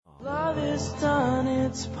love has done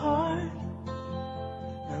its part.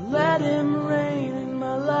 Now let him reign in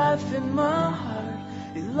my life, in my heart.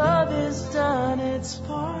 His love has done its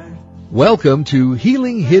part. Welcome to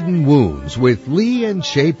Healing Hidden Wounds with Lee and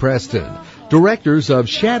Shay Preston, directors of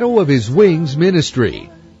Shadow of His Wings Ministry.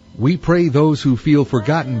 We pray those who feel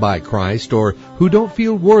forgotten by Christ or who don't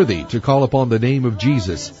feel worthy to call upon the name of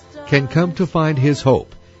Jesus can come to find His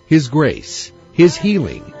hope, His grace, His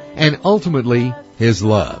healing, and ultimately His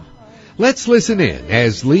love. Let's listen in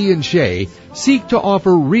as Lee and Shay seek to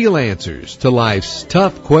offer real answers to life's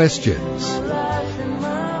tough questions.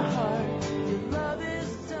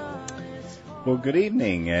 Well, good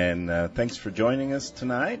evening, and thanks for joining us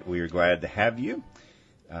tonight. We are glad to have you.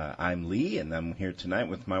 I'm Lee, and I'm here tonight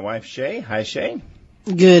with my wife, Shay. Hi, Shay.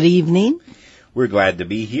 Good evening. We're glad to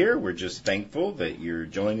be here. We're just thankful that you're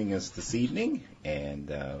joining us this evening,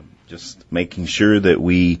 and just making sure that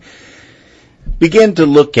we begin to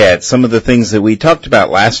look at some of the things that we talked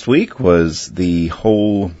about last week was the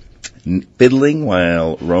whole fiddling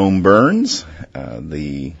while Rome burns,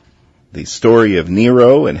 the story of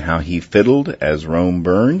Nero and how he fiddled as Rome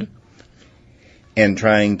burned, and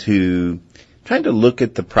trying to look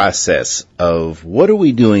at the process of what are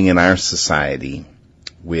we doing in our society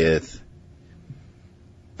with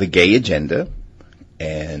the gay agenda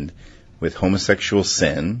and with homosexual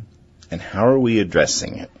sin, and how are we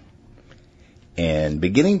addressing it? And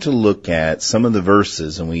beginning to look at some of the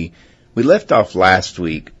verses, and we left off last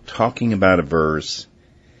week talking about a verse,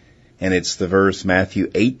 and it's the verse Matthew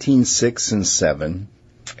 18:6 and 7,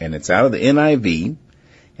 and it's out of the NIV,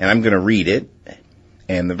 and I'm going to read it.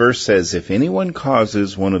 And the verse says, "If anyone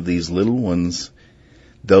causes one of these little ones,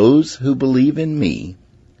 those who believe in me,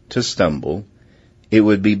 to stumble, it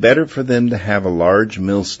would be better for them to have a large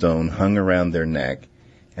millstone hung around their neck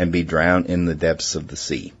and be drowned in the depths of the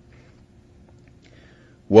sea.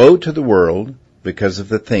 Woe to the world because of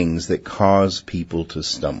the things that cause people to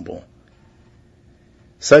stumble.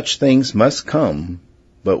 Such things must come,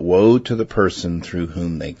 but woe to the person through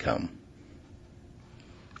whom they come."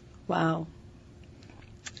 Wow.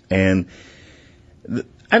 And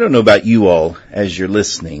I don't know about you all as you're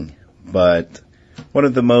listening, but one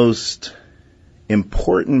of the most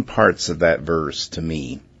important parts of that verse to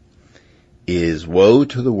me is woe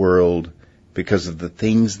to the world because of the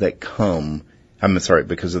things that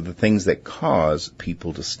because of the things that cause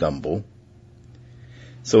people to stumble.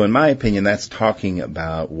 So in my opinion, that's talking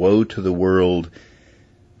about woe to the world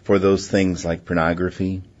for those things like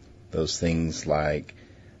pornography, those things like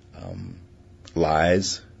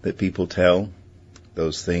lies that people tell,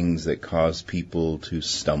 those things that cause people to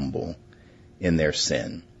stumble in their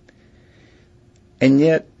sin. And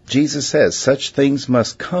yet, Jesus says, such things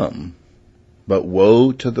must come, but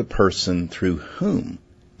woe to the person through whom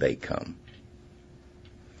they come.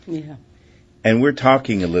 Yeah. And we're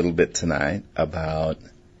talking a little bit tonight about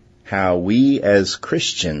how we as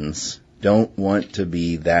Christians don't want to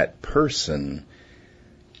be that person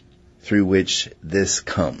through which this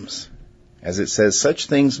comes. As it says, such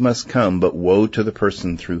things must come, but woe to the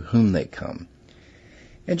person through whom they come.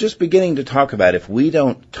 And just beginning to talk about if we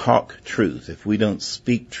don't talk truth, if we don't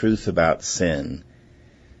speak truth about sin,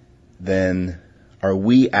 then are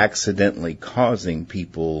we accidentally causing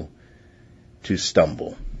people to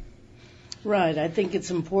stumble? Right. I think it's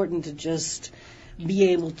important to just be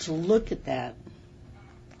able to look at that.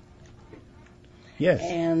 Yes.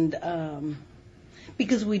 And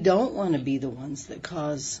because we don't want to be the ones that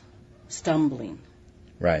cause stumbling.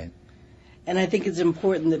 Right. And I think it's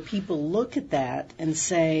important that people look at that and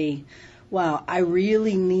say, wow, I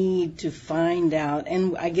really need to find out,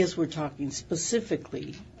 and I guess we're talking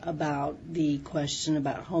specifically about the question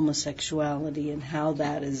about homosexuality and how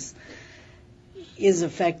that is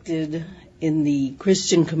affected in the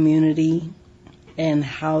Christian community and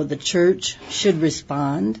how the church should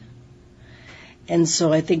respond. And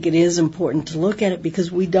so I think it is important to look at it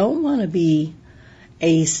because we don't want to be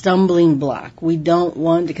a stumbling block. We don't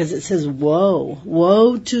want, because it says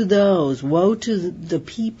woe to those, woe to the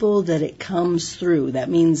people that it comes through. That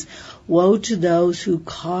means woe to those who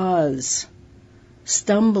cause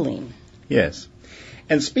stumbling. Yes.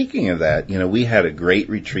 And speaking of that, we had a great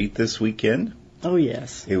retreat this weekend. Oh,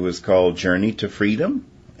 yes. It was called Journey to Freedom,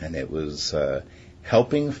 and it was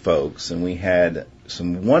helping folks, and we had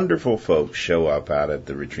some wonderful folks show up out at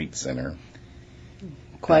the retreat center.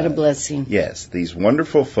 Quite a blessing. Yes, these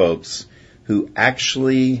wonderful folks who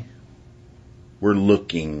actually were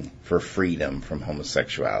looking for freedom from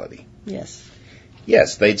homosexuality. Yes.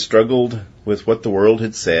 Yes, they'd struggled with what the world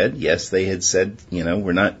had said. Yes, they had said,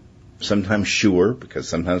 we're not sometimes sure, because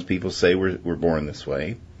sometimes people say we're born this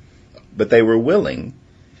way. But they were willing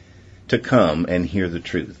to come and hear the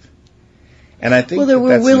truth. And I think well, they were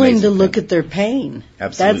that's willing to thing. look at their pain.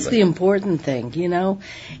 Absolutely. That's the important thing, you know.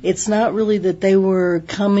 It's not really that they were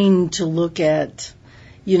coming to look at,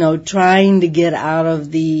 you know, trying to get out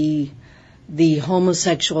of the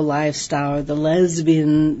homosexual lifestyle or the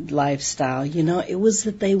lesbian lifestyle, you know. It was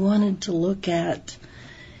that they wanted to look at,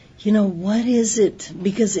 you know, what is it?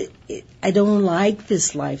 Because I don't like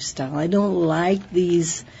this lifestyle. I don't like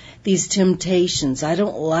these temptations. I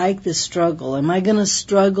don't like this struggle. Am I going to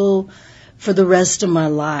struggle for the rest of my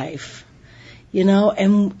life? You know,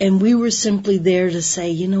 and we were simply there to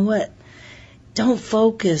say, you know what? Don't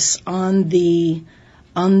focus on the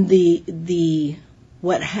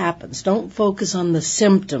what happens. Don't focus on the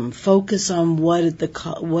symptom. Focus on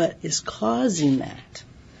what is causing that.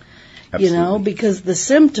 Absolutely. You know, because the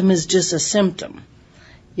symptom is just a symptom.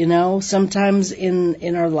 You know, sometimes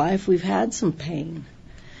in our life we've had some pain.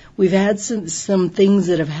 We've had some things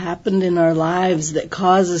that have happened in our lives that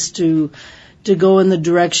cause us to go in the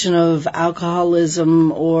direction of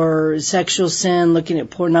alcoholism or sexual sin, looking at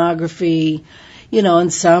pornography, you know,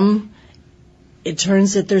 and some, it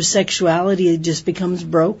turns that their sexuality just becomes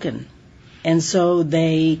broken. And so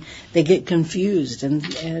they get confused,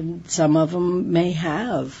 and some of them may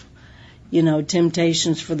have, you know,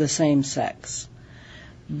 temptations for the same sex.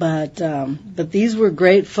 But these were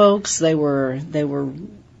great folks. They were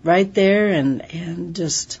right there, and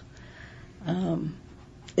just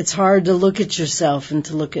it's hard to look at yourself and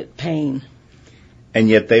to look at pain. And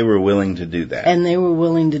yet they were willing to do that. And they were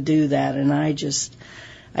willing to do that, and I just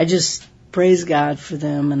praise God for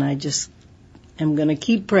them, and I just am going to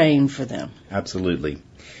keep praying for them. Absolutely.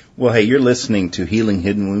 Well, hey, you're listening to Healing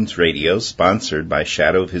Hidden Wounds Radio, sponsored by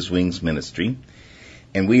Shadow of His Wings Ministry.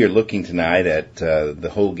 And we are looking tonight at the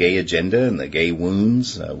whole gay agenda and the gay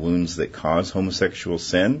wounds, wounds that cause homosexual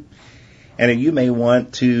sin. And you may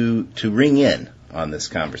want to ring in on this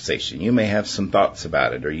conversation. You may have some thoughts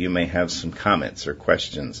about it, or you may have some comments or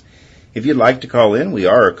questions. If you'd like to call in, we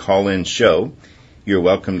are a call-in show. You're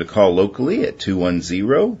welcome to call locally at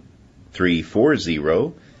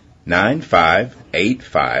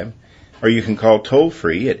 210-340-9585, or you can call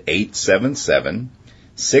toll-free at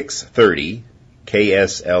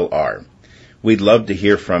 877-630-KSLR. We'd love to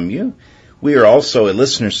hear from you. We are also a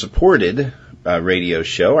listener-supported radio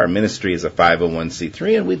show. Our ministry is a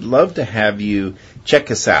 501c3, and we'd love to have you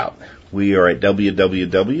check us out. We are at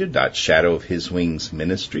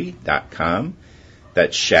www.shadowofhiswingsministry.com.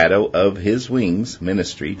 That's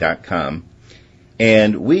shadowofhiswingsministry.com.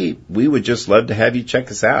 And we would just love to have you check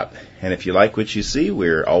us out. And if you like what you see,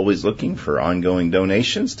 we're always looking for ongoing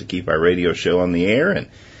donations to keep our radio show on the air and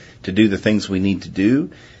to do the things we need to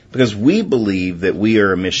do, because we believe that we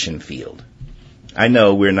are a mission field. I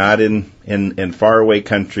know we're not in faraway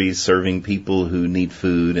countries serving people who need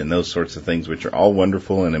food and those sorts of things, which are all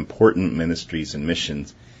wonderful and important ministries and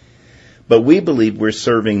missions. But we believe we're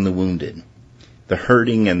serving the wounded, the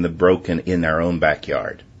hurting and the broken in our own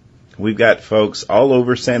backyard. We've got folks all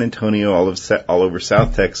over San Antonio, all over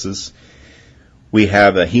South Texas. We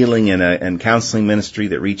have a healing and counseling ministry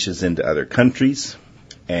that reaches into other countries.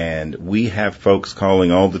 And we have folks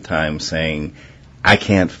calling all the time saying, I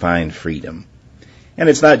can't find freedom. And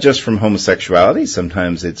it's not just from homosexuality.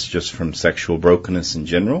 Sometimes it's just from sexual brokenness in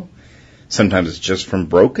general. Sometimes it's just from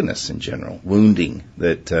brokenness in general, wounding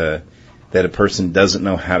that a person doesn't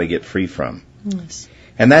know how to get free from. Yes.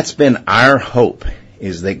 And that's been our hope,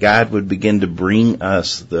 is that God would begin to bring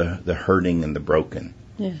us the hurting and the broken.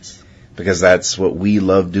 Yes. Because that's what we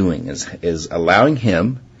love doing, is allowing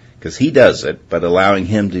Him, because He does it, but allowing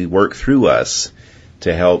Him to work through us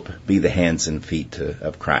to help be the hands and feet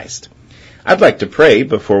of Christ. I'd like to pray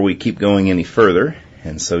before we keep going any further.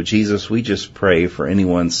 And so, Jesus, we just pray for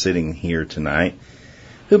anyone sitting here tonight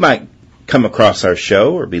who might come across our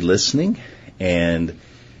show or be listening and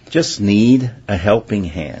just need a helping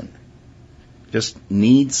hand. Just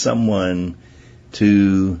need someone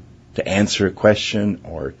to answer a question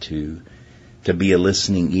or to be a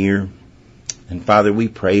listening ear. And Father, we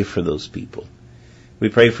pray for those people. We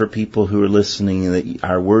pray for people who are listening, and that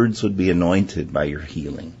our words would be anointed by your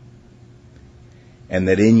healing. And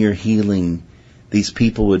that in your healing, these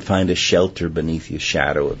people would find a shelter beneath the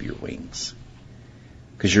shadow of your wings.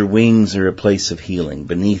 Because your wings are a place of healing.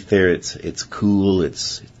 Beneath there, it's cool.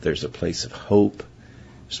 There's a place of hope.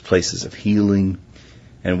 There's places of healing.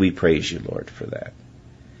 And we praise you, Lord, for that.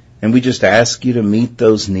 And we just ask you to meet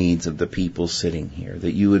those needs of the people sitting here.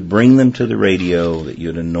 That you would bring them to the radio. That you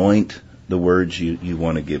would anoint the words you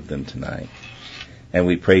want to give them tonight. And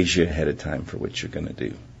we praise you ahead of time for what you're going to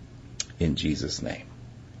do. In Jesus' name,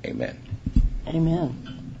 amen.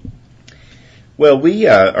 Amen. Well, we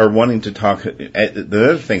are wanting to talk. The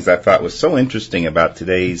other things I thought was so interesting about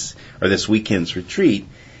this weekend's retreat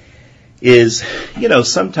is,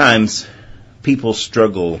 sometimes people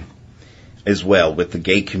struggle as well with the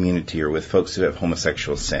gay community or with folks who have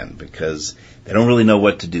homosexual sin because they don't really know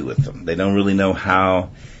what to do with them. They don't really know how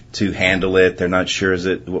to handle it. They're not sure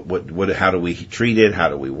how do we treat it? How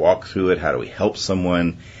do we walk through it? How do we help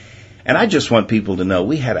someone? And I just want people to know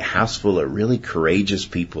we had a house full of really courageous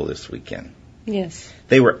people this weekend. Yes.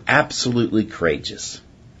 They were absolutely courageous.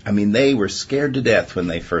 I mean, they were scared to death when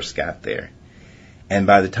they first got there. And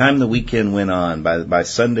by the time the weekend went on, by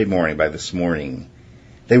Sunday morning, by this morning,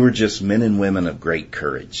 they were just men and women of great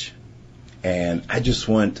courage. And I just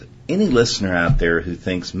want any listener out there who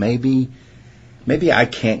thinks maybe I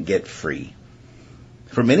can't get free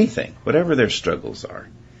from anything, whatever their struggles are.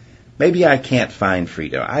 Maybe I can't find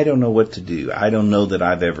freedom. I don't know what to do. I don't know that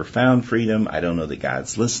I've ever found freedom. I don't know that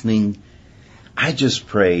God's listening. I just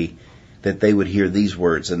pray that they would hear these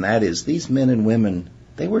words, and that is, these men and women,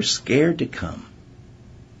 they were scared to come.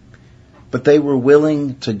 But they were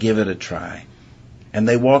willing to give it a try. And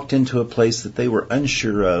they walked into a place that they were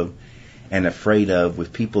unsure of and afraid of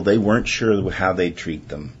with people they weren't sure how they'd treat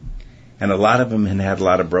them. And a lot of them had a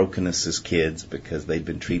lot of brokenness as kids because they'd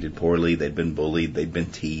been treated poorly, they'd been bullied, they'd been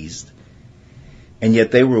teased. And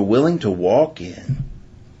yet they were willing to walk in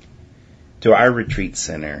to our retreat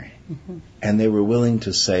center, and they were willing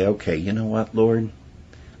to say, okay, you know what, Lord?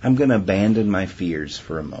 I'm going to abandon my fears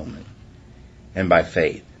for a moment. And by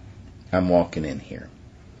faith, I'm walking in here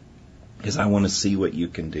because I want to see what you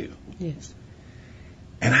can do. Yes.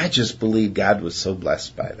 And I just believe God was so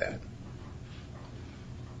blessed by that.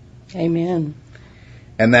 Amen.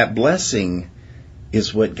 And that blessing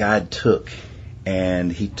is what God took. And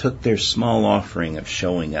he took their small offering of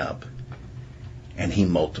showing up and he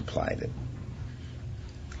multiplied it.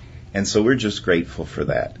 And so we're just grateful for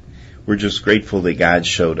that. We're just grateful that God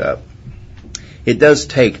showed up. It does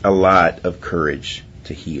take a lot of courage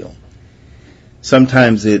to heal.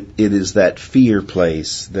 Sometimes it is that fear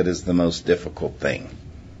place that is the most difficult thing.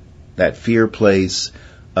 That fear place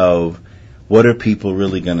of, what are people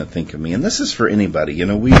really going to think of me? And this is for anybody.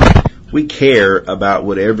 We care about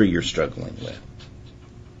whatever you're struggling with.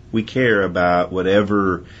 We care about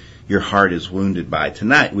whatever your heart is wounded by.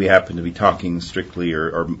 Tonight we happen to be talking strictly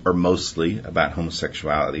or mostly about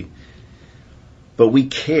homosexuality. But we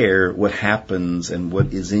care what happens and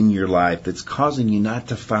what is in your life that's causing you not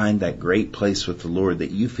to find that great place with the Lord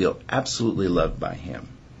that you feel absolutely loved by Him.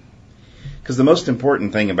 Because the most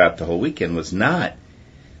important thing about the whole weekend was not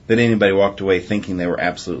that anybody walked away thinking they were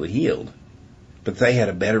absolutely healed, but they had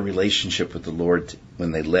a better relationship with the Lord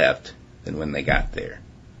when they left than when they got there.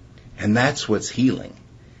 And that's what's healing.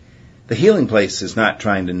 The healing place is not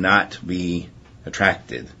trying to not be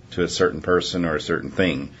attracted to a certain person or a certain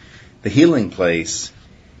thing. The healing place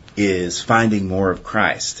is finding more of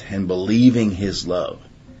Christ and believing His love.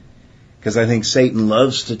 Because I think Satan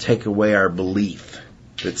loves to take away our belief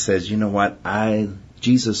that says, you know what,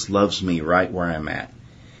 Jesus loves me right where I'm at.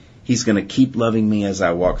 He's going to keep loving me as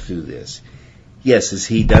I walk through this. Yes, is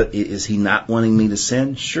he not wanting me to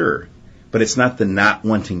sin? Sure. But it's not the not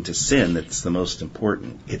wanting to sin that's the most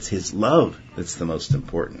important. It's His love that's the most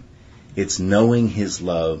important. It's knowing His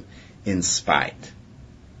love in spite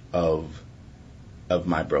of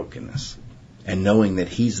my brokenness. And knowing that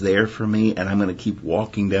He's there for me and I'm going to keep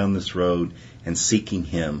walking down this road and seeking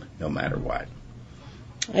Him no matter what.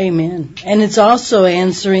 Amen. And it's also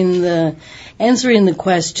answering the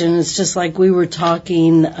question. It's just like we were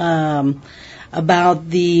talking about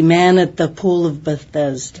the man at the pool of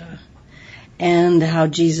Bethesda and how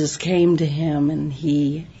Jesus came to him and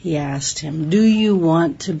he asked him, do you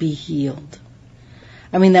want to be healed?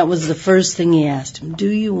 I mean, that was the first thing he asked him. Do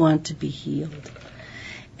you want to be healed?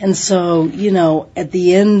 And so, at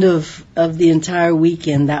the end of the entire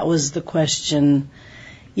weekend, that was the question.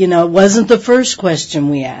 It wasn't the first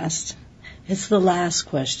question we asked. It's the last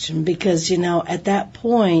question because, at that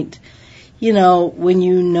point, when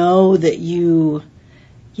you know that you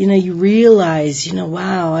realize,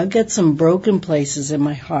 wow, I've got some broken places in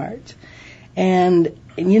my heart. And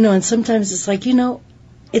sometimes it's like,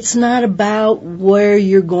 it's not about where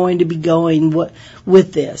you're going to be going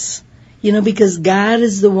with this, because God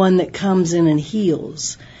is the one that comes in and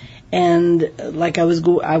heals. And like I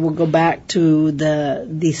will go back to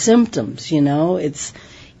the symptoms, it's,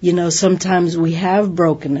 sometimes we have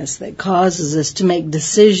brokenness that causes us to make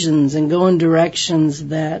decisions and go in directions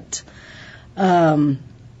that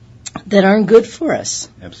aren't good for us.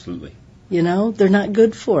 Absolutely. They're not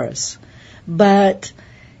good for us. But,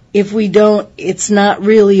 if we don't, it's not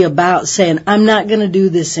really about saying, I'm not going to do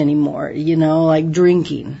this anymore, like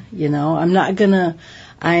drinking,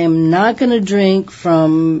 I am not going to drink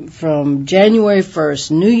from January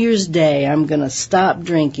 1st, New Year's Day, I'm going to stop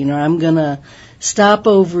drinking, or I'm going to stop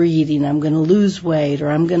overeating, I'm going to lose weight, or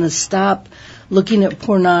I'm going to stop looking at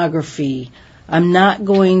pornography. I'm not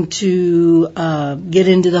going to get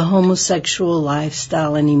into the homosexual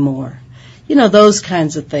lifestyle anymore. Those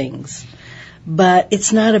kinds of things. But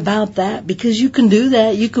it's not about that, because you can do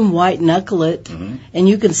that. You can white-knuckle it, and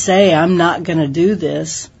you can say, I'm not going to do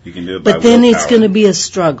this. You can do it by But then willpower. it's going to be a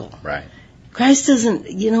struggle. Right. Christ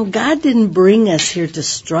doesn't, God didn't bring us here to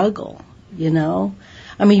struggle,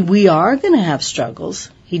 I mean, we are going to have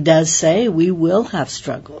struggles. He does say we will have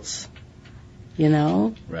struggles,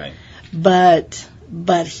 Right. But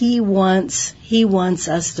he wants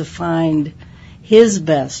us to find his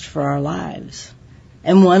best for our lives.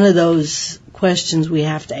 And one of those questions we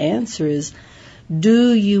have to answer is,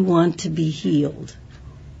 do you want to be healed?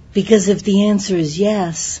 Because if the answer is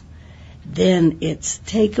yes, then it's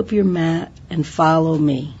take up your mat and follow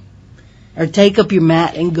me. Or take up your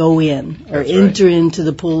mat and go in, or enter into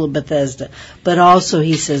the pool of Bethesda. But also,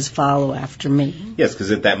 he says, follow after me. Yes,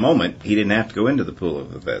 because at that moment, he didn't have to go into the pool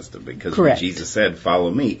of Bethesda, because Correct. when Jesus said, follow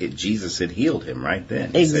me, Jesus had healed him right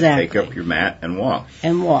then. He Exactly. said, take up your mat and walk.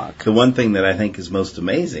 And walk. The one thing that I think is most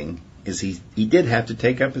amazing is he did have to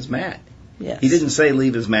take up his mat. Yes. He didn't say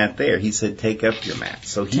leave his mat there. He said take up your mat.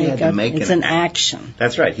 So he had to make it's an action.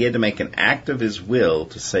 That's right. He had to make an act of his will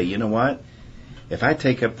to say, you know what? If I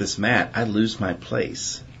take up this mat, I lose my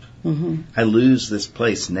place. Mm-hmm. I lose this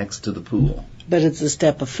place next to the pool. But it's a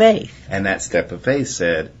step of faith. And that step of faith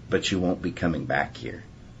said, but you won't be coming back here.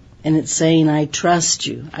 And it's saying, I trust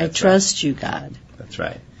you. I That's trust you, God. That's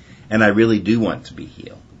right. And I really do want to be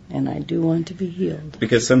healed. And I do want to be healed.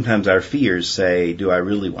 Because sometimes our fears say, do I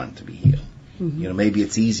really want to be healed? Mm-hmm. Maybe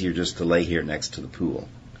it's easier just to lay here next to the pool.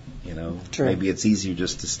 True. Maybe it's easier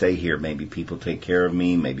just to stay here. Maybe people take care of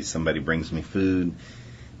me. Maybe somebody brings me food.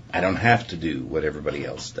 I don't have to do what everybody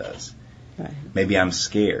else does. Right. Maybe I'm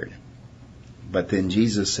scared. But then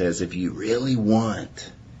Jesus says, if you really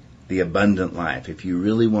want the abundant life, if you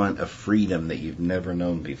really want a freedom that you've never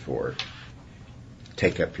known before,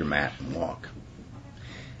 take up your mat and walk.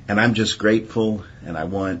 And I'm just grateful, and I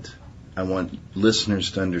want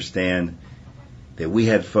listeners to understand that we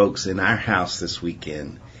had folks in our house this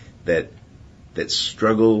weekend that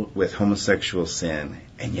struggle with homosexual sin,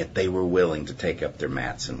 and yet they were willing to take up their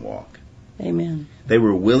mats and walk. Amen. They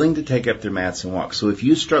were willing to take up their mats and walk. So if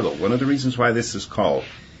you struggle, one of the reasons why this is called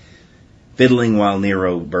fiddling while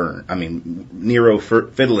Nero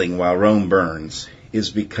fiddling while Rome burns, is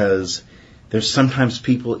because there's sometimes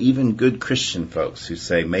people, even good Christian folks, who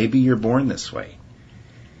say, maybe you're born this way.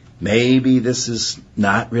 Maybe this is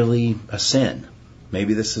not really a sin.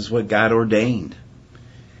 Maybe this is what God ordained.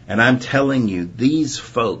 And I'm telling you, these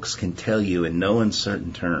folks can tell you in no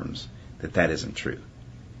uncertain terms that that isn't true.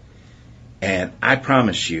 And I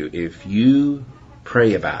promise you, if you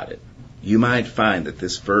pray about it, you might find that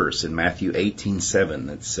this verse in Matthew 18:7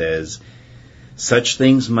 that says, such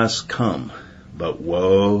things must come, but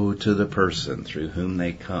woe to the person through whom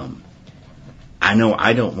they come. I know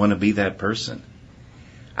I don't want to be that person.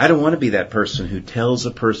 I don't want to be that person who tells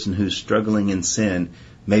a person who's struggling in sin,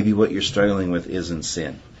 maybe what you're struggling with isn't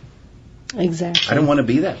sin. Exactly. I don't want to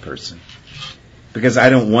be that person, because I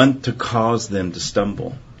don't want to cause them to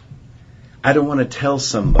stumble. I don't want to tell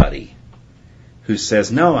somebody who says,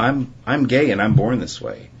 no, I'm gay and I'm born this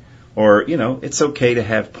way. Or, it's okay to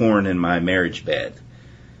have porn in my marriage bed.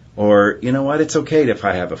 Or, you know what, it's okay if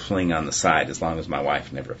I have a fling on the side as long as my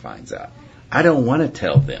wife never finds out. I don't want to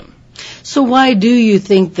tell them. So why do you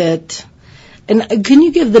think that, and can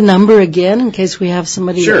you give the number again in case we have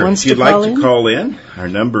somebody that wants to call in? Sure, if you'd like to call in, our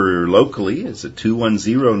number locally is a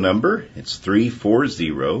 210 number. It's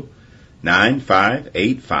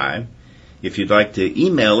 340-9585. If you'd like to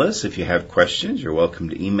email us, if you have questions, you're welcome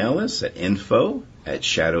to email us at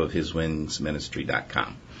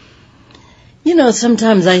info@shadowofhiswingsministry.com.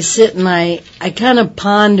 Sometimes I sit and I kind of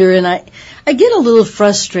ponder, and I get a little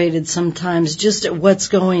frustrated sometimes just at what's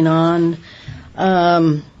going on,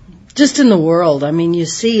 just in the world. I mean, you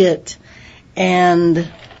see it,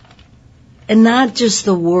 and not just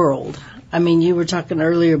the world. I mean, you were talking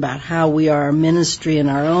earlier about how we are a ministry in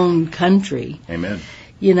our own country. Amen.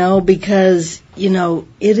 Because,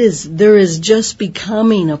 there is just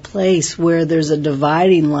becoming a place where there's a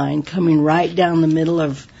dividing line coming right down the middle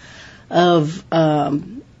of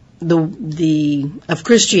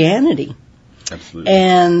Christianity. Absolutely.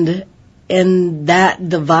 And that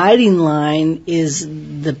dividing line is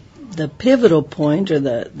the pivotal point or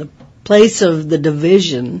the place of the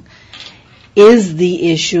division is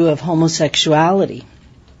the issue of homosexuality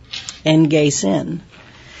and gay sin.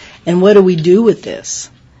 And what do we do with this?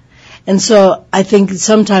 And so I think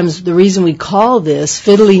sometimes the reason we call this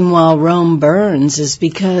fiddling while Rome burns is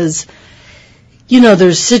because,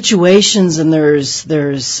 there's situations and there's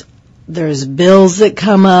bills that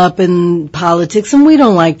come up in politics, and we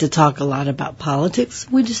don't like to talk a lot about politics.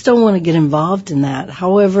 We just don't want to get involved in that.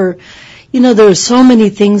 However, there are so many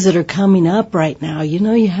things that are coming up right now.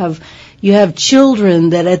 You have children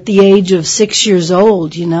that at the age of 6 years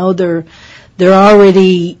old, they're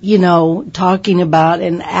already, talking about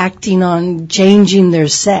and acting on changing their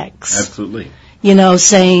sex. Absolutely.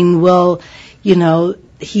 Saying, well,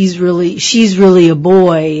 she's really a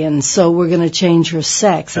boy, and so we're going to change her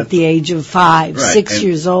sex at the age of 5, right. 6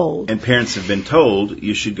 years old. And parents have been told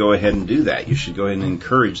you should go ahead and do that. You should go ahead and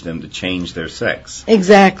encourage them to change their sex.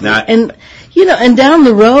 Exactly. And down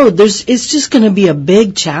the road, it's just going to be a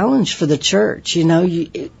big challenge for the church.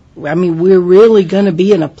 We're really going to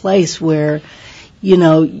be in a place where, you're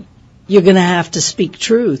going to have to speak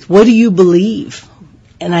truth. What do you believe?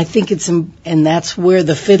 And I think and that's where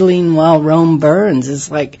the fiddling while Rome burns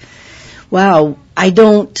is like, wow, I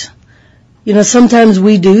don't, sometimes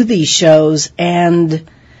we do these shows and,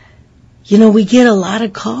 we get a lot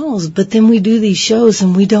of calls, but then we do these shows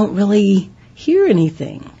and we don't really hear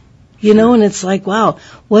anything. And it's like, wow,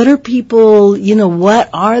 what are people, what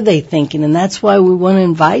are they thinking? And that's why we want to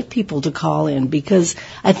invite people to call in, because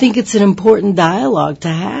I think it's an important dialogue to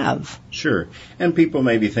have. Sure. And people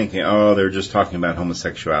may be thinking, oh, they're just talking about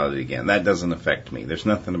homosexuality again. That doesn't affect me. There's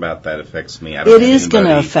nothing about that affects me. It is going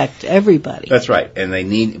to affect everybody. That's right. And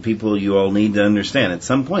you all need to understand at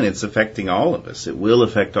some point it's affecting all of us. It will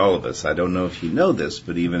affect all of us. I don't know if you know this,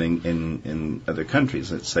 but even in other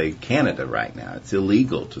countries, let's say Canada right now, it's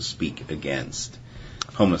illegal to speak against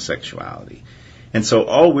homosexuality. And so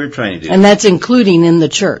all we're trying to do... And that's including in the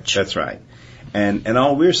church. That's right. And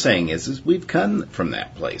all we're saying is we've come from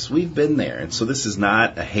that place. We've been there. And so this is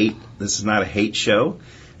not a hate show.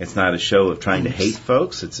 It's not a show of trying to hate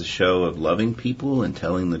folks. It's a show of loving people and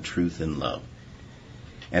telling the truth in love.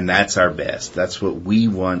 And that's our best. That's what we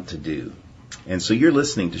want to do. And so you're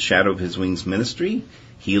listening to Shadow of His Wings Ministry,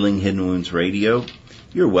 Healing Hidden Wounds Radio.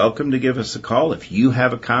 You're welcome to give us a call. If you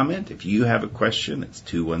have a comment, if you have a question, it's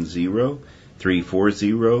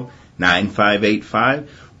 210-340-9585.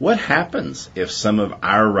 What happens if some of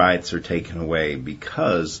our rights are taken away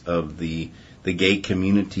because of the gay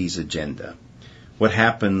community's agenda? What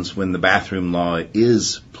happens when the bathroom law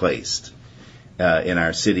is placed in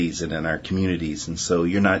our cities and in our communities, and so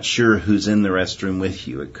you're not sure who's in the restroom with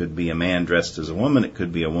you? It could be a man dressed as a woman. It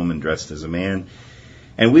could be a woman dressed as a man.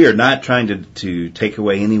 And we are not trying to take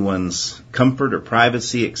away anyone's comfort or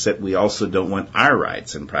privacy, except we also don't want our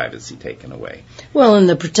rights and privacy taken away. Well, and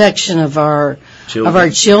the protection of our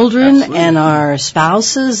children Absolutely. And our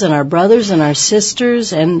spouses and our brothers and our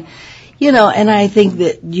sisters, and and I think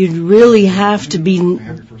that you'd really have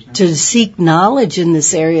to seek knowledge in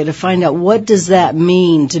this area to find out what does that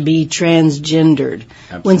mean to be transgendered.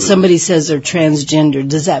 Absolutely. When somebody says they're transgendered,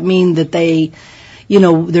 does that mean that they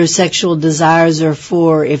their sexual desires are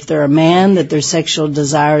for, if they're a man, that their sexual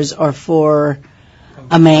desires are for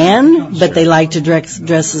a man, but they like to dress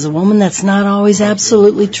as a woman? That's not always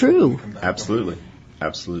absolutely true. Absolutely.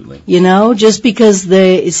 Absolutely. Just because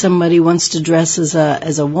somebody wants to dress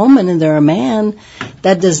as a woman and they're a man,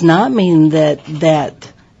 that does not mean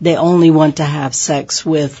that they only want to have sex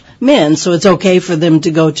with men. So it's okay for them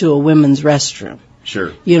to go to a women's restroom.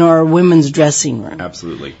 Sure. Or a women's dressing room.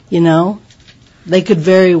 Absolutely. They could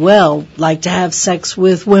very well like to have sex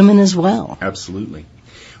with women as well. Absolutely.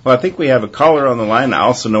 Well, I think we have a caller on the line. I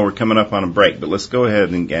also know we're coming up on a break, but let's go ahead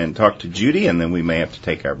and talk to Judy, and then we may have to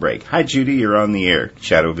take our break. Hi, Judy. You're on the air.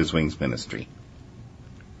 Shadow of His Wings Ministry.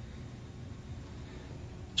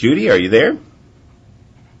 Judy, are you there?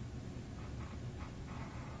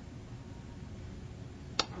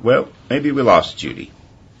 Well, maybe we lost Judy.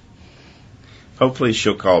 Hopefully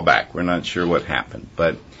she'll call back. We're not sure what happened,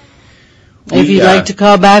 but... If you'd like to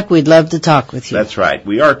call back, we'd love to talk with you. That's right.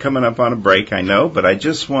 We are coming up on a break, I know, but I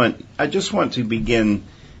just want to begin,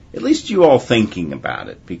 at least you all thinking about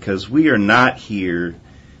it, because we are not here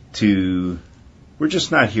we're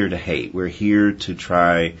just not here to hate. We're here to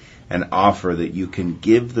try and offer that you can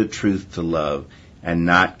give the truth to love and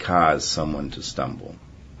not cause someone to stumble,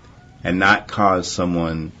 and not cause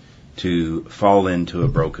someone to fall into a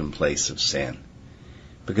broken place of sin.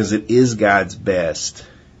 Because it is God's best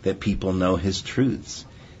that people know His truths.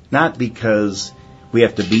 Not because we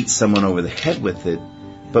have to beat someone over the head with it,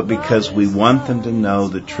 but because we want them to know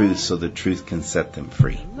the truth so the truth can set them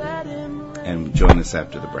free. And join us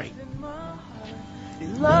after the break.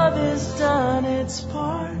 Love has done its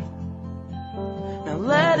part. Now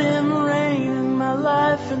let him reign in my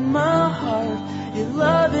life and my heart. Your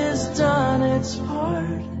love has done its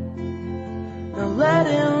part. Now let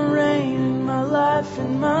him reign in my life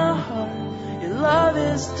and my heart. Your love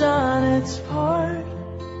has done its part.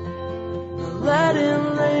 Now let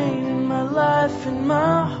him reign in my life and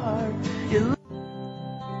my heart. Your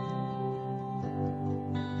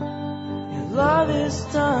love has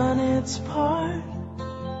done its part.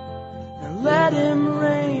 Now let him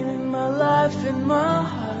reign in my life and my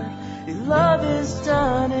heart. Your love has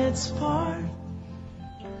done its part.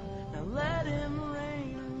 Now let him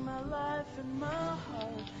reign in my life and my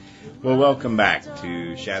heart. Well, welcome back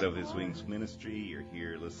to Shadow of His Wings Ministry. You're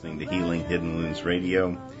here listening to Healing Hidden Wounds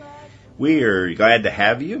Radio. We are glad to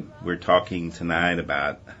have you. We're talking tonight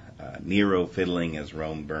about Nero fiddling as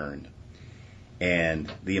Rome burned,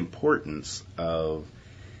 and the importance of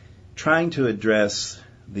trying to address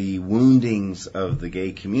the woundings of the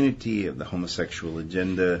gay community, of the homosexual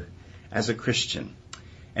agenda, as a Christian.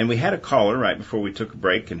 And we had a caller right before we took a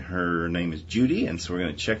break, and her name is Judy, and so we're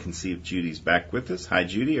going to check and see if Judy's back with us. Hi,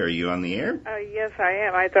 Judy. Are you on the air? Yes, I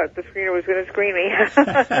am. I thought the screener was going to screen me.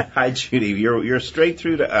 Hi, Judy. You're straight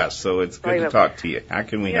through to us, so it's good to talk to you. How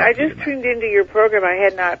can we help you? I just tuned into your program. I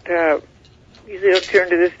had not usually don't turn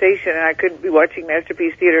to this station, and I couldn't be watching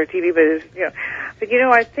Masterpiece Theater TV, but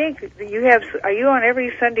I think are you on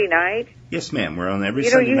every Sunday night? Yes, ma'am. We're on every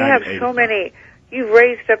Sunday night. You have so many. You've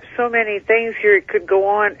raised up so many things here. It could go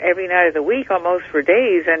on every night of the week, almost for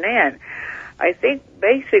days. And then, I think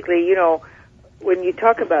basically, when you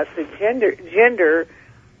talk about the gender,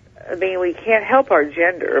 I mean, we can't help our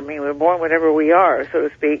gender. I mean, we're born whatever we are, so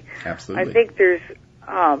to speak. Absolutely. I think there's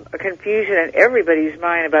a confusion in everybody's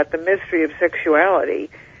mind about the mystery of sexuality.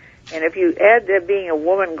 And if you add that being a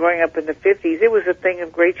woman growing up in the 50s, it was a thing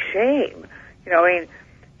of great shame.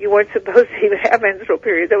 You weren't supposed to even have menstrual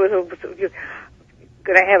periods. That was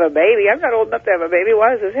going to have a baby. I'm not old enough to have a baby.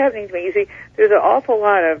 Why is this happening to me? You see, there's an awful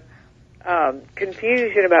lot of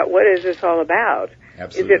confusion about what is this all about.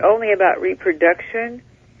 Absolutely. Is it only about reproduction?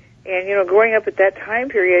 And, growing up at that time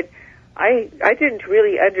period, I didn't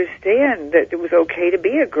really understand that it was okay to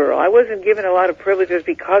be a girl. I wasn't given a lot of privileges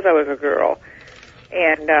because I was a girl.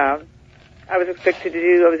 And I was expected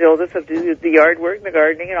I was the oldest, to do the yard work and the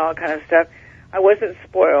gardening and all that kind of stuff. I wasn't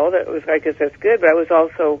spoiled. I guess that's good, but I was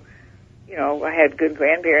also, I had good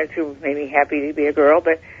grandparents who made me happy to be a girl.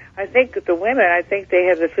 But I think that the women, they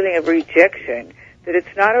have the feeling of rejection, that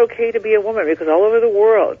it's not okay to be a woman, because all over the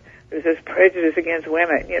world there's this prejudice against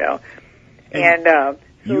women, And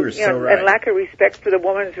you are so right. And lack of respect for the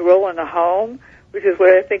woman's role in the home, which is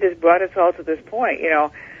what I think has brought us all to this point.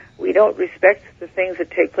 We don't respect the things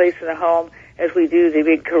that take place in the home as we do the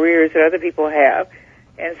big careers that other people have.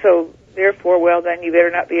 And so, therefore, well, then you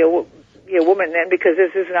better not be a woman then, because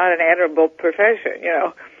this is not an admirable profession,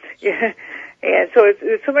 And so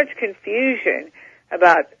there's so much confusion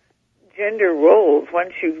about gender roles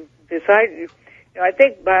once you decide. I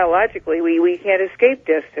think biologically we can't escape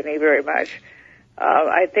destiny very much.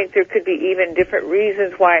 I think there could be even different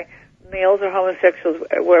reasons why males are homosexuals,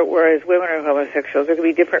 whereas women are homosexuals. There could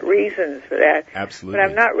be different reasons for that. Absolutely. But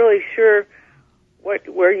I'm not really sure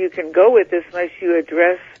where you can go with this unless you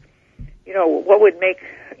address, what would make,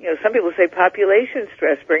 some people say population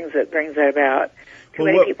stress brings that about. Too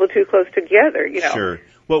many people too close together, Sure.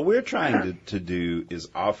 What we're trying to do is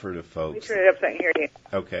offer to folks. Let me turn it up so I can hear you.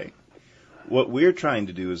 Okay. What we're trying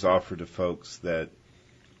to do is offer to folks that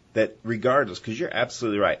regardless, because you're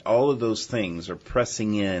absolutely right, all of those things are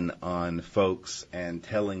pressing in on folks and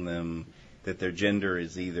telling them that their gender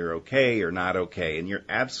is either okay or not okay, and you're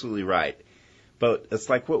absolutely right. But it's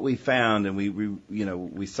like what we found, and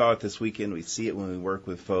we saw it this weekend, we see it when we work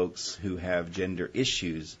with folks who have gender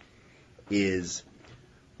issues, is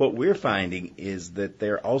what we're finding is that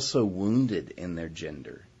they're also wounded in their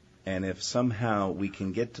gender. And if somehow we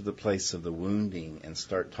can get to the place of the wounding and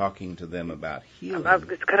start talking to them about healing. I'm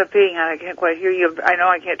just kind of feeding on. I can't quite hear you. I know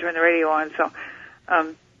I can't turn the radio on. So,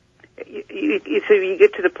 you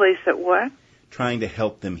get to the place that what? Trying to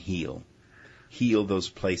help them heal those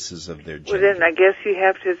places of their gender. Well, then I guess you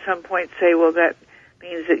have to at some point say, well, that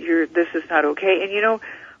means that this is not okay. And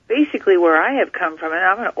basically where I have come from, and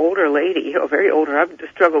I'm an older lady, very older. I've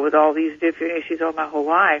struggled with all these different issues all my whole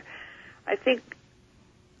life. I think.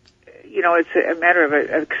 It's a matter of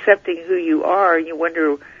accepting who you are. You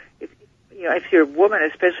wonder if you're a woman,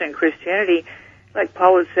 especially in Christianity, like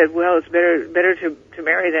Paul had said, well, it's better to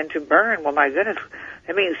marry than to burn. Well, my goodness,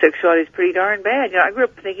 to me, sexuality is pretty darn bad. I grew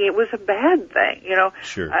up thinking it was a bad thing.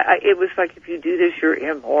 Sure. It was like, if you do this, you're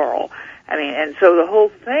immoral. And so the whole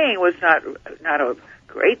thing was not a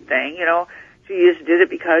great thing. You just did it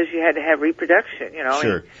because you had to have reproduction.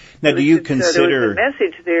 Sure. Now, do you consider there was a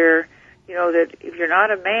message there? That if you're not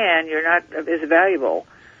a man, you're not as valuable.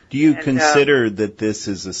 Do you consider that this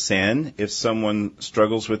is a sin if someone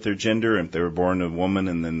struggles with their gender, if they were born a woman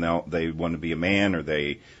and then they want to be a man, or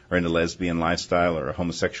they are in a lesbian lifestyle or a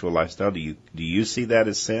homosexual lifestyle? Do you see that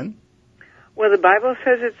as sin? Well, the Bible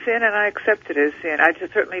says it's sin, and I accept it as sin. I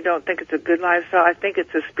just certainly don't think it's a good lifestyle. I think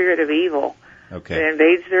it's a spirit of evil that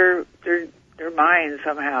invades their mind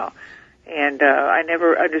somehow. And I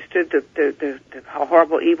never understood the how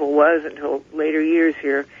horrible evil was until later years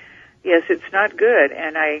here. Yes, it's not good,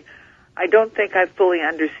 and I don't think I fully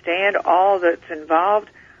understand all that's involved.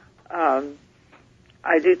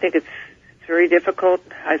 I do think it's very difficult.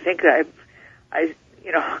 I think that I'd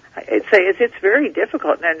say it's very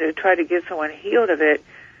difficult, and to try to get someone healed of it,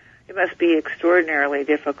 it must be extraordinarily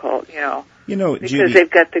difficult, because Judy, they've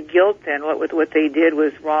got the guilt then. What they did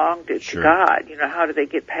was wrong to God. How do they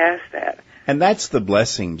get past that? And that's the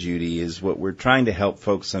blessing, Judy, is what we're trying to help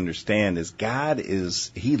folks understand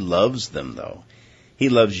is He loves them, though. He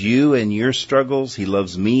loves you and your struggles. He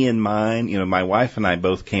loves me and mine. My wife and I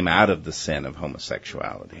both came out of the sin of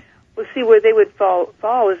homosexuality. Well, see, where they would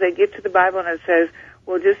fall is they get to the Bible and it says,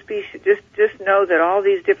 well, just know that all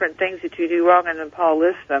these different things that you do wrong, and then Paul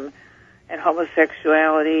lists them, and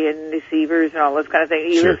homosexuality and deceivers and all those kind of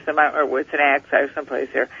things. He lists them, or it's an Acts or someplace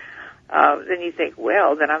there. Then you think,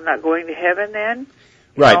 well, then I'm not going to heaven then?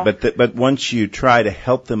 Right, but once you try to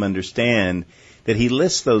help them understand that he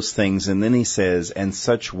lists those things, and then he says, and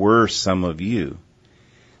such were some of you.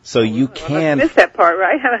 So you can... I missed that part,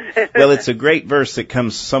 right? Well, it's a great verse that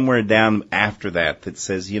comes somewhere down after that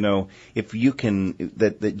says, if you can...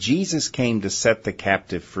 That Jesus came to set the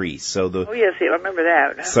captive free. So Oh, yes, I remember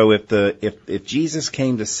that. So if Jesus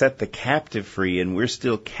came to set the captive free, and we're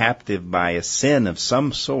still captive by a sin of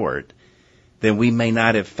some sort, then we may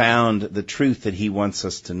not have found the truth that he wants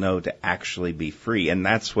us to know to actually be free. And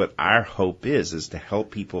that's what our hope is to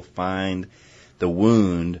help people find the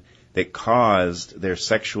wound that caused their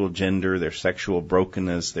sexual gender, their sexual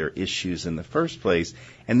brokenness, their issues in the first place.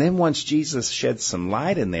 And then once Jesus sheds some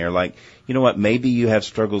light in there, like, maybe you have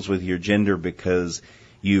struggles with your gender because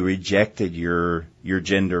you rejected your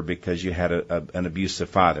gender because you had an abusive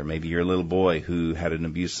father. Maybe you're a little boy who had an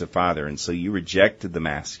abusive father, and so you rejected the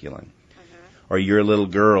masculine. Or you're a little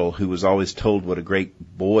girl who was always told what a great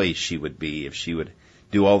boy she would be if she would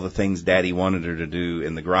do all the things Daddy wanted her to do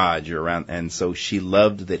in the garage or around. And so she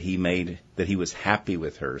loved that he was happy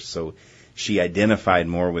with her. So she identified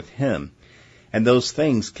more with him. And those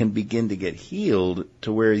things can begin to get healed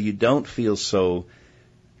to where you don't feel so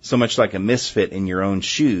much like a misfit in your own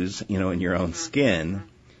shoes, in your own skin.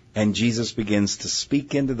 And Jesus begins to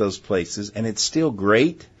speak into those places. And it's still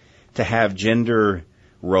great to have gender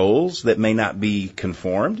roles that may not be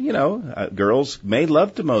conformed. Girls may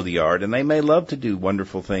love to mow the yard, and they may love to do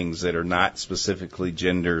wonderful things that are not specifically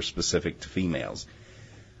gender specific to females.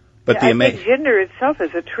 But I think gender itself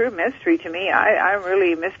is a true mystery to me. I'm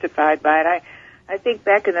really mystified by it. I think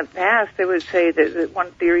back in the past they would say that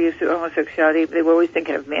one theory is homosexuality. They were always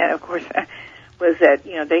thinking of men, of course. Was that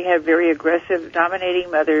they had very aggressive,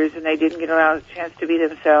 dominating mothers, and they didn't get a chance to be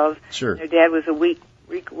themselves. Sure. Their dad was a weak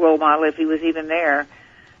role model if he was even there.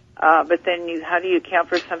 But then how do you account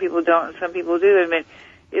for some people don't and some people do? I mean,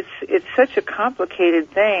 it's such a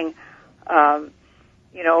complicated thing.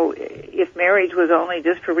 If marriage was only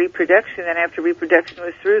just for reproduction, then after reproduction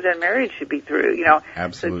was through, then marriage should be through,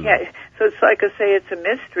 Absolutely. So it's like I say, it's a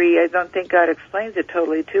mystery. I don't think God explains it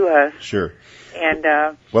totally to us. Sure. And,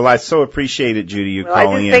 well, I so appreciate it, Judy, you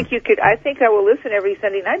calling in. I think I will listen every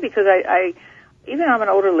Sunday night because even though I'm an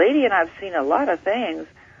older lady and I've seen a lot of things,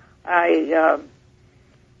 I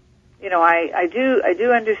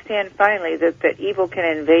do understand finally that evil can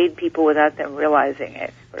invade people without them realizing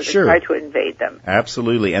it, or Sure. try to invade them.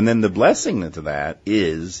 Absolutely. And then the blessing to that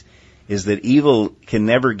is that evil can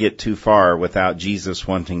never get too far without Jesus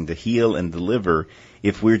wanting to heal and deliver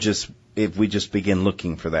if we just begin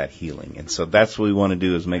looking for that healing. And so that's what we want to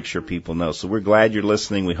do, is make sure people know. So we're glad you're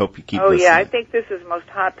listening. We hope you keep listening. Oh, yeah, I think this is the most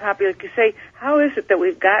hot topic. Like you say, how is it that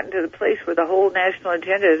we've gotten to the place where the whole national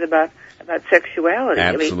agenda is about sexuality?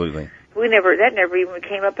 Absolutely. I mean, that never even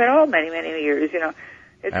came up at all many years,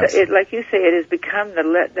 It, like you say, it has become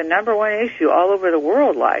the number one issue all over the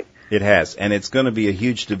world, like. It has, and it's going to be a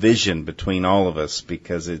huge division between all of us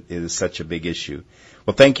because it is such a big issue.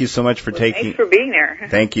 Well, thank you so much for thanks for being there.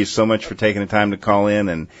 Thank you so much for taking the time to call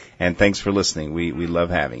in, and thanks for listening. We love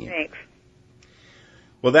having you. Thanks.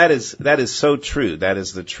 Well, that is so true. That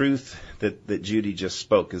is the truth that Judy just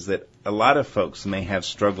spoke, is that a lot of folks may have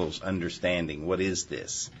struggles understanding what is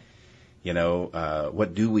this.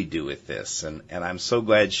 What do we do with this? And I'm so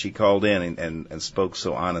glad she called in and spoke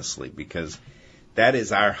so honestly, because that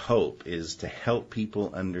is our hope, is to help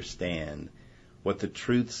people understand what the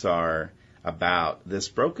truths are about this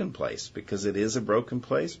broken place, because it is a broken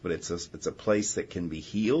place, but it's a place that can be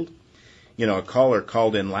healed. A caller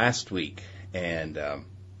called in last week, and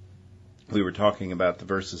we were talking about the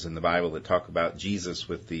verses in the Bible that talk about Jesus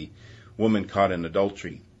with the woman caught in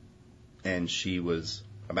adultery, and she was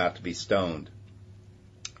about to be stoned,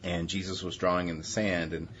 and Jesus was drawing in the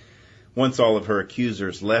sand, and once all of her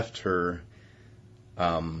accusers left her,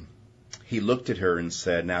 he looked at her and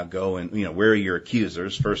said, now go and, where are your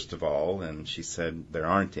accusers, first of all? And she said, there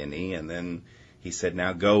aren't any. And then he said,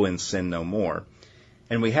 now go and sin no more.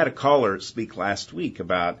 And we had a caller speak last week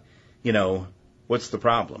about, what's the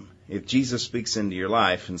problem? If Jesus speaks into your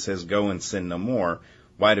life and says, go and sin no more,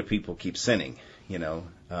 why do people keep sinning?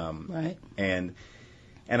 Right. And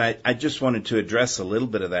I just wanted to address a little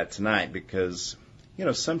bit of that tonight, because,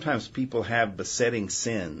 sometimes people have besetting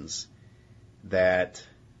sins that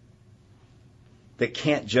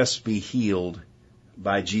can't just be healed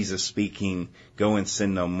by Jesus speaking, go and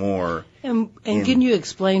sin no more. And can you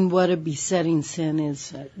explain what a besetting sin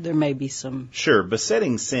is? There may be some. Sure.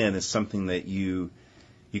 Besetting sin is something that you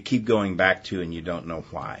keep going back to and you don't know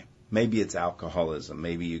why. Maybe it's alcoholism.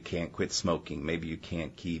 Maybe you can't quit smoking. Maybe you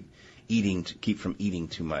can't keep from eating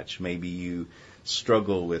too much. Maybe you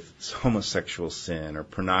struggle with homosexual sin or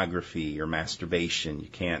pornography or masturbation. You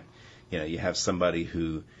can't, you have somebody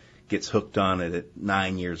who gets hooked on it at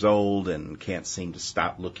 9 years old and can't seem to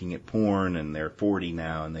stop looking at porn, and they're 40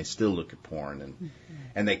 now and they still look at porn,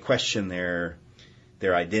 and they question their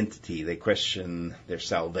identity. They question their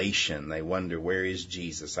salvation. They wonder, where is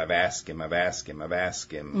Jesus? I've asked him.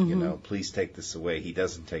 Please take this away. He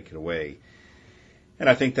doesn't take it away. And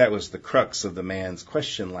I think that was the crux of the man's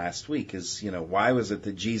question last week, is, why was it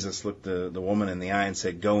that Jesus looked the woman in the eye and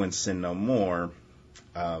said, go and sin no more?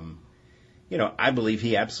 I believe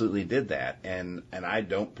he absolutely did that. And I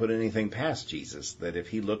don't put anything past Jesus, that if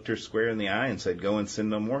he looked her square in the eye and said, go and sin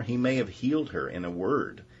no more, he may have healed her in a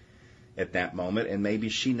word at that moment, and maybe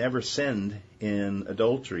she never sinned in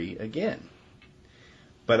adultery again.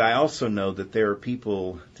 But I also know that there are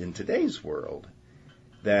people in today's world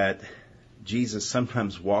that Jesus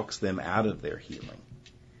sometimes walks them out of their healing.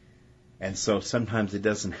 And so sometimes it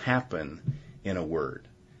doesn't happen in a word.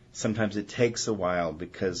 Sometimes it takes a while,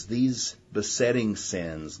 because these besetting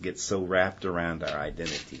sins get so wrapped around our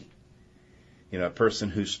identity. A person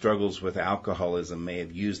who struggles with alcoholism may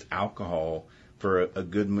have used alcohol for a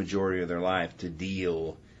good majority of their life to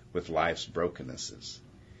deal with life's brokennesses.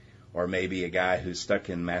 Or maybe a guy who's stuck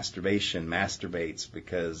in masturbation masturbates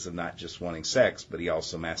because of not just wanting sex, but he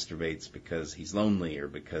also masturbates because he's lonely, or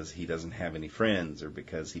because he doesn't have any friends, or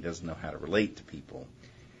because he doesn't know how to relate to people.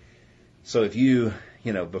 So if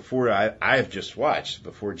before I've just watched,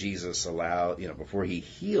 before Jesus before he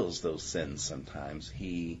heals those sins, sometimes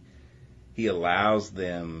he allows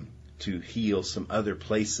them to heal some other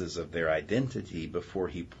places of their identity before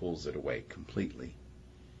he pulls it away completely.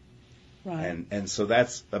 Right. And so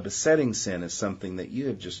that's a besetting sin, is something that you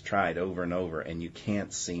have just tried over and over and you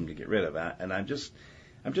can't seem to get rid of. And I'm just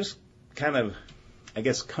kind of, I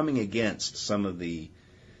guess, coming against some of the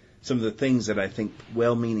things that I think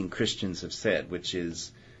well-meaning Christians have said, which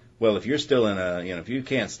is, well, if you're still in if you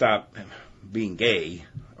can't stop being gay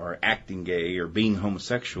or acting gay or being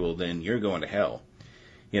homosexual, then you're going to hell.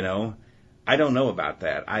 I don't know about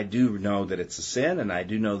that. I do know that it's a sin, and I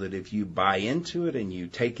do know that if you buy into it and you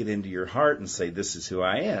take it into your heart and say, this is who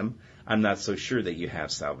I am, I'm not so sure that you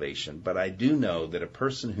have salvation. But I do know that a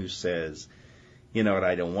person who says,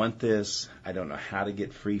 I don't want this, I don't know how to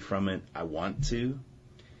get free from it, I want to,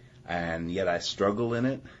 and yet I struggle in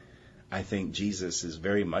it, I think Jesus is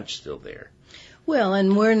very much still there. Well,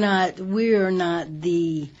 and we are not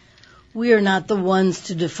the ones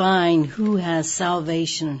to define who has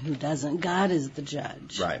salvation and who doesn't. God is the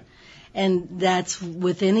judge. Right. And that's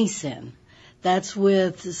with any sin. That's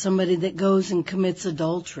with somebody that goes and commits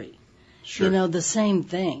adultery. Sure. The same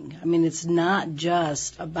thing. I mean, it's not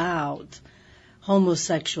just about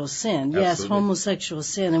homosexual sin. Absolutely. Yes, homosexual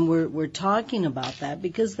sin, and we're talking about that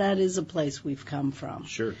because that is a place we've come from.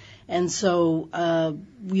 Sure. And so,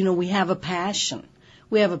 we have a passion.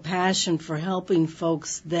 We have a passion for helping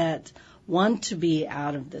folks that want to be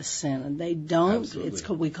out of this sin, and they don't.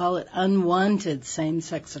 Absolutely. We call it unwanted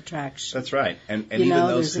same-sex attraction. That's right. And you even know,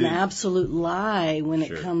 those there's an absolute lie when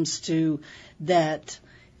Sure. it comes to that.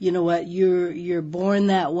 You know what? You're born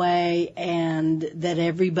that way, and that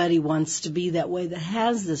everybody wants to be that way that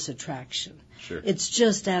has this attraction. Sure. It's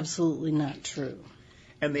just absolutely not true.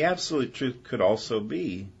 And the absolute truth could also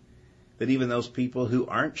be that even those people who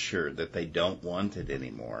aren't sure that they don't want it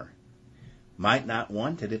anymore might not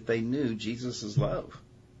want it if they knew Jesus' love.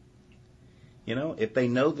 You know, if they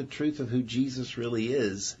know the truth of who Jesus really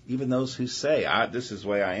is, even those who say, this is the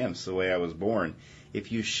way I am, it's the way I was born,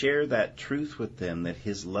 if you share that truth with them, that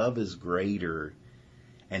his love is greater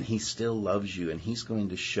and he still loves you and he's going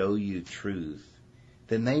to show you truth,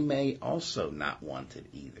 then they may also not want it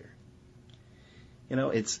either. You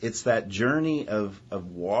know, it's that journey of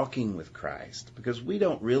walking with Christ, because we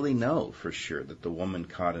don't really know for sure that the woman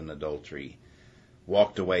caught in adultery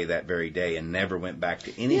walked away that very day and never went back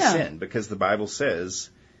to any sin, because the Bible says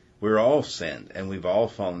we're all sinned and we've all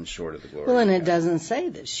fallen short of the glory. Well, and of it God. doesn't say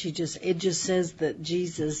that. It just says that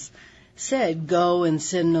Jesus said, "Go and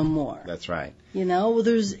sin no more." That's right. You know,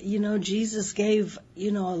 well, Jesus gave, a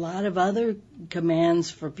lot of other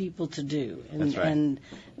commands for people to do and, That's right. and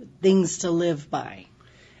things to live by.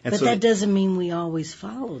 And But so that doesn't mean we always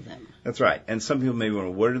follow them. That's right. And some people may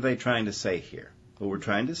wonder, what are they trying to say here? What we're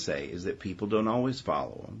trying to say is that people don't always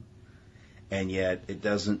follow them, and yet it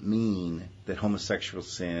doesn't mean that homosexual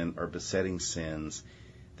sin or besetting sins,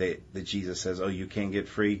 that Jesus says, oh, you can't get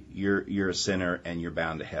free, you're a sinner and you're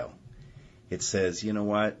bound to hell. It says, you know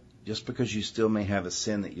what? Just because you still may have a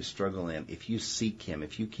sin that you struggle in, if you seek him,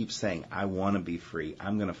 if you keep saying, I want to be free,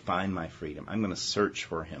 I'm going to find my freedom, I'm going to search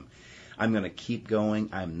for him, I'm going to keep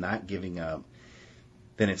going, I'm not giving up,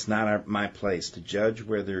 then it's not my place to judge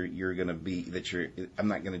whether you're going to be, I'm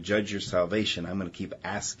not going to judge your salvation. I'm going to keep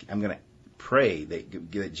asking, I'm going to pray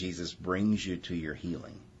that Jesus brings you to your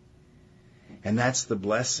healing. And that's the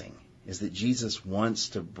blessing, is that Jesus wants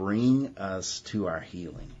to bring us to our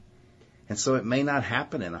healing. And so it may not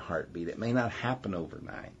happen in a heartbeat. It may not happen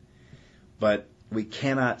overnight. But we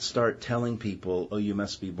cannot start telling people, oh, you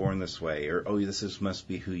must be born this way, or oh, must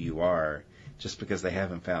be who you are, just because they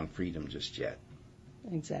haven't found freedom just yet.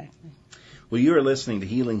 Exactly. Well, you are listening to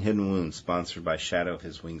Healing Hidden Wounds, sponsored by Shadow of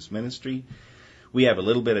His Wings Ministry. We have a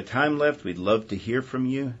little bit of time left. We'd love to hear from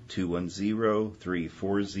you,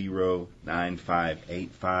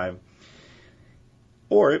 210-340-9585.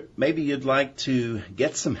 Or maybe you'd like to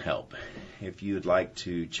get some help. If you'd like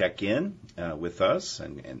to check in with us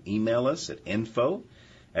and email us at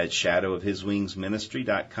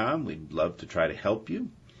info@shadowofhiswingsministry.com, we'd love to try to help you.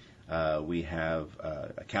 We have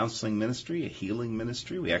a counseling ministry, a healing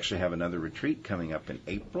ministry. We actually have another retreat coming up in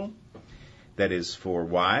April that is for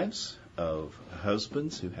wives of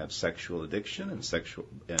husbands who have sexual addiction and sexual.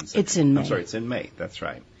 It's in May. I'm sorry, it's in May. That's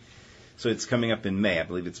right. So it's coming up in May. I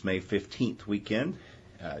believe it's May 15th weekend.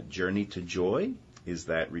 Journey to Joy is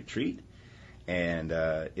that retreat. And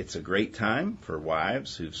it's a great time for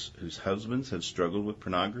wives whose husbands have struggled with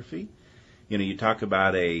pornography. You know, you talk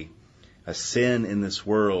about a sin in this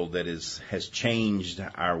world that has changed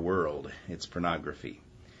our world. It's pornography.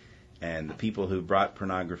 And the people who brought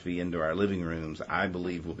pornography into our living rooms, I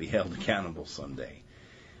believe, will be held accountable someday.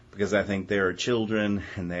 Because I think there are children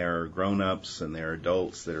and there are grown-ups and there are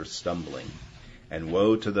adults that are stumbling. And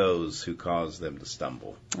woe to those who cause them to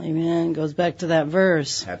stumble. Amen. Goes back to that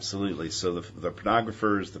verse. Absolutely. So the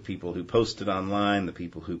pornographers, the people who post it online, the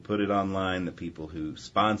people who put it online, the people who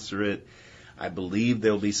sponsor it, I believe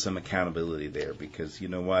there'll be some accountability there, because you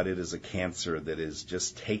know what? It is a cancer that is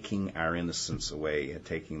just taking our innocence away and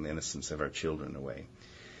taking the innocence of our children away.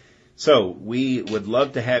 So we would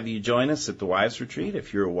love to have you join us at the Wives Retreat.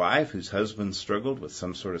 If you're a wife whose husband struggled with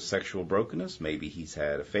some sort of sexual brokenness, maybe he's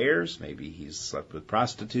had affairs, maybe he's slept with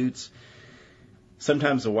prostitutes.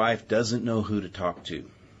 Sometimes a wife doesn't know who to talk to.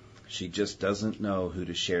 She just doesn't know who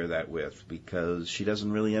to share that with, because she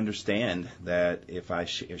doesn't really understand that if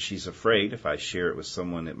she's afraid if I share it with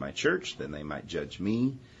someone at my church, then they might judge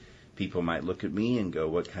me. People might look at me and go,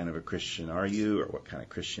 what kind of a Christian are you? Or what kind of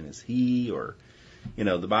Christian is he? Or, you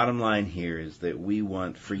know, the bottom line here is that we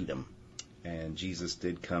want freedom. And Jesus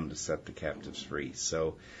did come to set the captives free.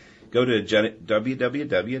 So go to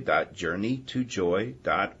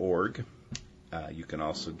www.journeytojoy.org. You can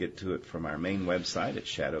also get to it from our main website at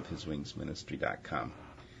shadowofhiswingsministry.com.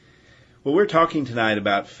 Well, we're talking tonight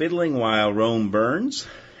about fiddling while Rome burns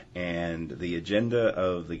and the agenda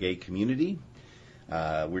of the gay community.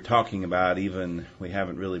 We're talking about we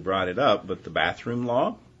haven't really brought it up, but the bathroom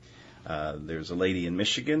law. There's a lady in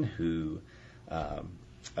Michigan who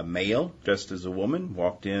a male dressed as a woman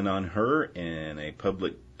walked in on her in a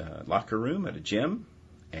public locker room at a gym,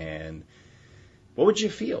 and what would you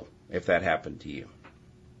feel if that happened to you?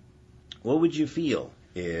 What would you feel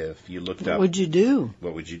if you looked up? What would you do?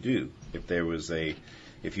 What would you do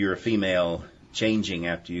if you're a female changing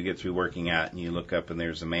after you get through working out and you look up and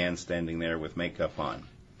there's a man standing there with makeup on?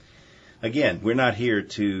 Again, we're not here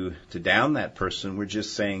to down that person. We're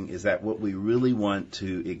just saying, is that what we really want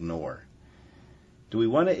to ignore? Do we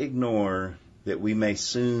want to ignore that we may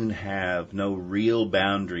soon have no real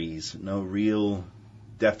boundaries, no real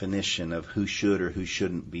definition of who should or who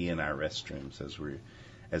shouldn't be in our restrooms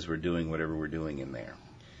as we're doing whatever we're doing in there?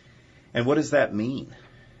 And what does that mean?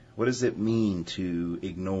 What does it mean to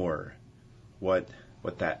ignore what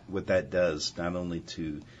that does, not only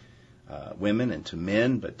to women and to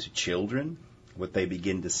men, but to children, what they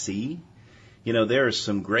begin to see? You know, there are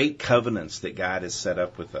some great covenants that God has set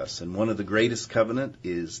up with us, and one of the greatest covenant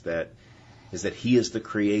is that He is the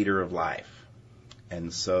creator of life.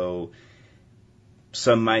 And so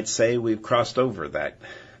some might say we've crossed over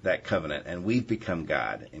that covenant, and we've become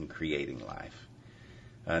God in creating life.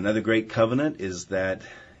 Another great covenant is that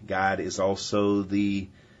God is also the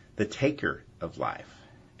taker of life,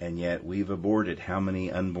 and yet we've aborted how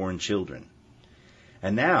many unborn children?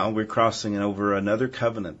 And now we're crossing over another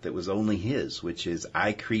covenant that was only His, which is,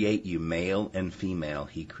 I create you male and female,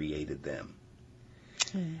 He created them.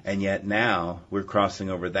 And yet now we're crossing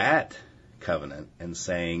over that covenant and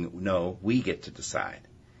saying, no, we get to decide.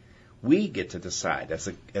 We get to decide.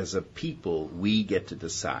 As a people, we get to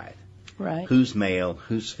decide. Right. Who's male,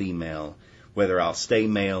 who's female, whether I'll stay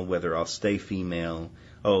male, whether I'll stay female.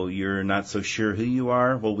 Oh, you're not so sure who you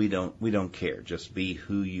are? Well, we don't care. Just be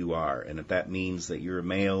who you are. And if that means that you're a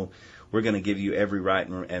male, we're going to give you every right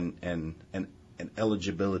and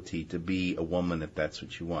eligibility to be a woman if that's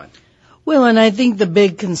what you want. Well, and I think the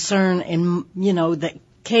big concern that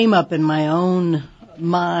came up in my own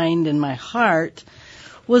mind and my heart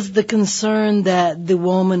was the concern that the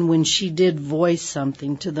woman, when she did voice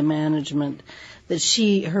something to the management, that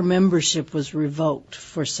her membership was revoked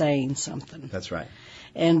for saying something. That's right.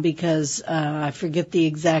 And because I forget the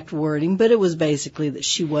exact wording, but it was basically that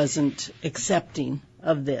she wasn't accepting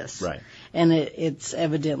of this. Right. And it's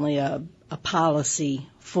evidently a policy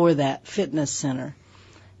for that fitness center.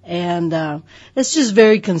 And it's just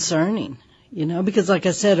very concerning, because like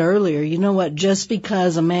I said earlier, you know what, just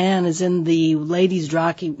because a man is in the ladies'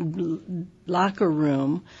 locker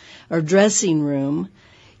room or dressing room,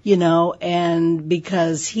 and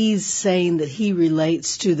because he's saying that he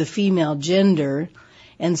relates to the female gender,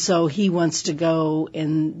 and so he wants to go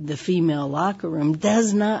in the female locker room,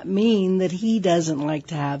 does not mean that he doesn't like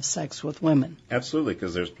to have sex with women. Absolutely,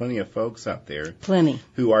 because there's plenty of folks out there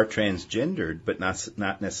who are transgendered, but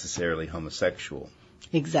not necessarily homosexual.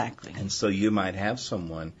 Exactly. And so you might have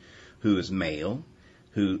someone who is male,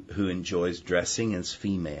 who enjoys dressing as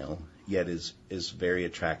female, yet is very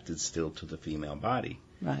attracted still to the female body.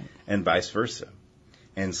 Right. And vice versa.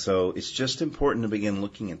 And so it's just important to begin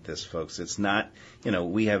looking at this, folks. It's not,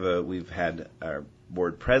 we've had our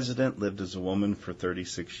board president lived as a woman for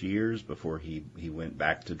 36 years before he went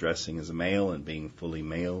back to dressing as a male and being fully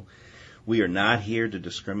male. We are not here to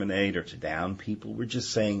discriminate or to down people. We're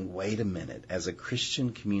just saying, wait a minute, as a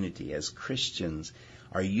Christian community, as Christians,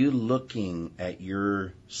 are you looking at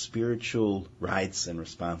your spiritual rights and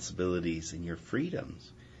responsibilities and your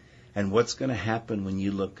freedoms? And what's going to happen when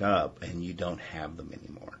you look up and you don't have them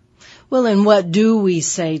anymore? Well, and what do we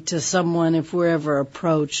say to someone if we're ever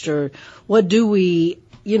approached? Or what do we,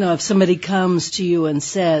 if somebody comes to you and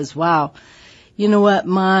says, wow, you know what,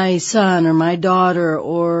 my son or my daughter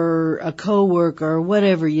or a coworker or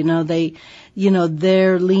whatever,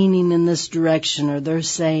 they're leaning in this direction or they're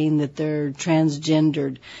saying that they're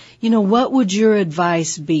transgendered. What would your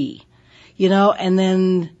advice be? And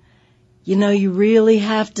then, you really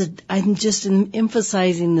have to, I'm just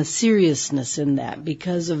emphasizing the seriousness in that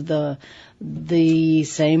because of the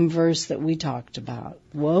same verse that we talked about.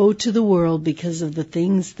 Woe to the world because of the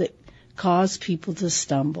things that cause people to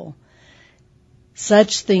stumble.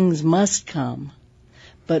 Such things must come,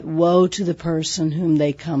 but woe to the person whom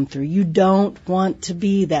they come through. You don't want to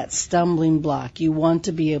be that stumbling block. You want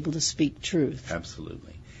to be able to speak truth.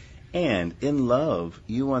 Absolutely. And in love,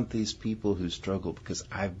 you want these people who struggle, because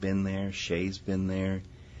I've been there, Shay's been there.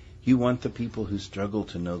 You want the people who struggle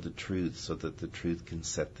to know the truth so that the truth can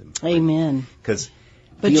set them free. Amen.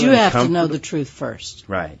 But you have to know the truth first.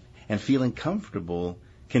 Right. And feeling comfortable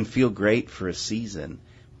can feel great for a season,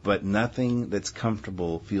 but nothing that's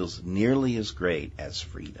comfortable feels nearly as great as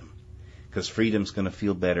freedom. Because freedom's going to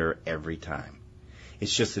feel better every time.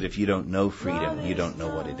 It's just that if you don't know freedom, you don't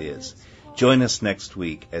know what it is. Join us next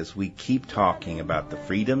week as we keep talking about the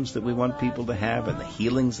freedoms that we want people to have and the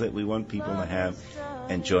healings that we want people to have.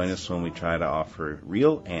 And join us when we try to offer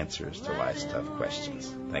real answers to life's tough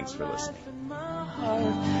questions. Thanks for listening.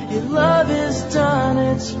 Your love has done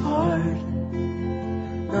its part.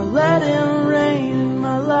 Now let Him reign in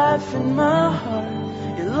my life and my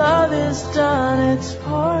heart. Your love has done its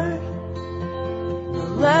part.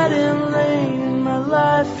 Now let Him reign in my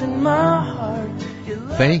life and my heart.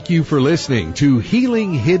 Thank you for listening to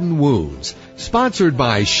Healing Hidden Wounds, sponsored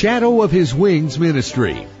by Shadow of His Wings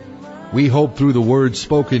Ministry. We hope through the words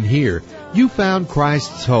spoken here, you found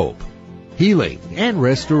Christ's hope, healing, and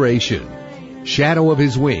restoration. Shadow of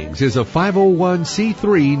His Wings is a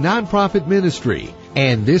 501c3 nonprofit ministry,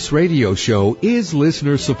 and this radio show is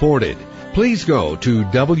listener supported. Please go to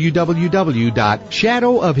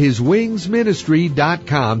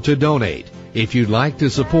www.shadowofhiswingsministry.com to donate if you'd like to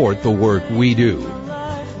support the work we do.